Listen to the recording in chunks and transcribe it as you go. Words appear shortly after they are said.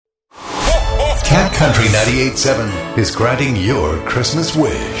Cat Country 98.7 is granting your Christmas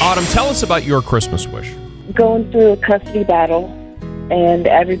wish. Autumn, tell us about your Christmas wish. Going through a custody battle, and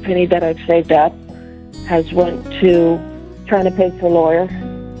every penny that I've saved up has went to trying to pay for a lawyer.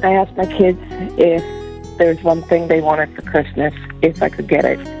 I asked my kids if there's one thing they wanted for Christmas, if I could get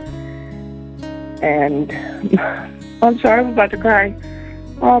it. And I'm sorry, I'm about to cry.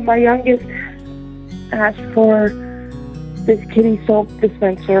 My youngest asked for this kitty soap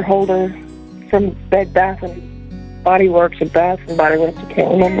dispenser holder from Bed Bath and Body Works or Bath and Body Works. I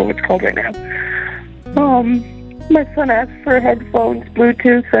can't remember what it's called right now. My son asked for headphones,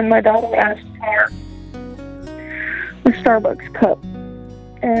 Bluetooth, and my daughter asked for a Starbucks cup.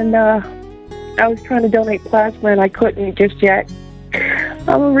 And I was trying to donate plasma, and I couldn't just yet.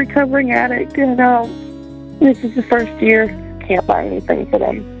 I'm a recovering addict, and this is the first year. Can't buy anything for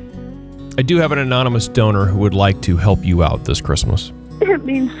them. I do have an anonymous donor who would like to help you out this Christmas. It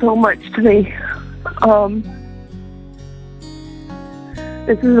means so much to me.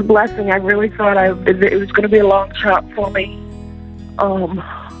 This is a blessing. I really thought it was going to be a long shot for me.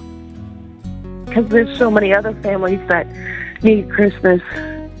 Because there's so many other families that need Christmas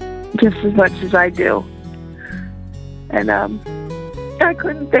just as much as I do. And I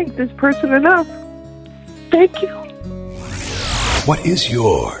couldn't thank this person enough. Thank you. What is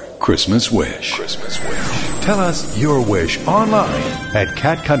your Christmas wish? Tell us your wish online at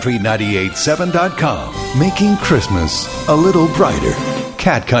catcountry987.com. Making Christmas a little brighter.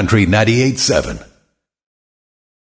 Cat Country 98.7.